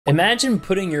Imagine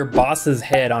putting your boss's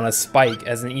head on a spike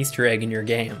as an Easter egg in your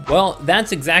game. Well,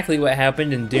 that's exactly what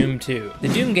happened in Doom 2. The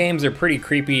Doom games are pretty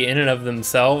creepy in and of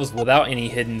themselves without any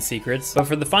hidden secrets, but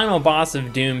for the final boss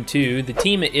of Doom 2, the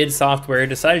team at id Software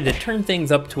decided to turn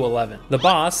things up to 11. The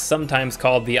boss, sometimes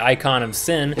called the Icon of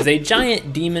Sin, is a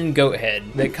giant demon goat head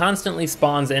that constantly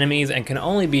spawns enemies and can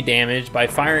only be damaged by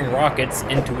firing rockets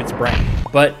into its brain.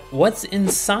 But what's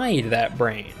inside that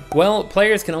brain? Well,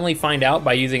 players can only find out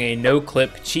by using a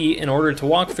no-clip cheat in order to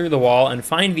walk through the wall and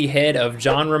find the head of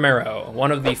John Romero,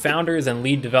 one of the founders and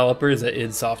lead developers at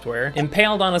id Software,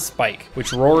 impaled on a spike,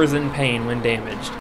 which roars in pain when damaged.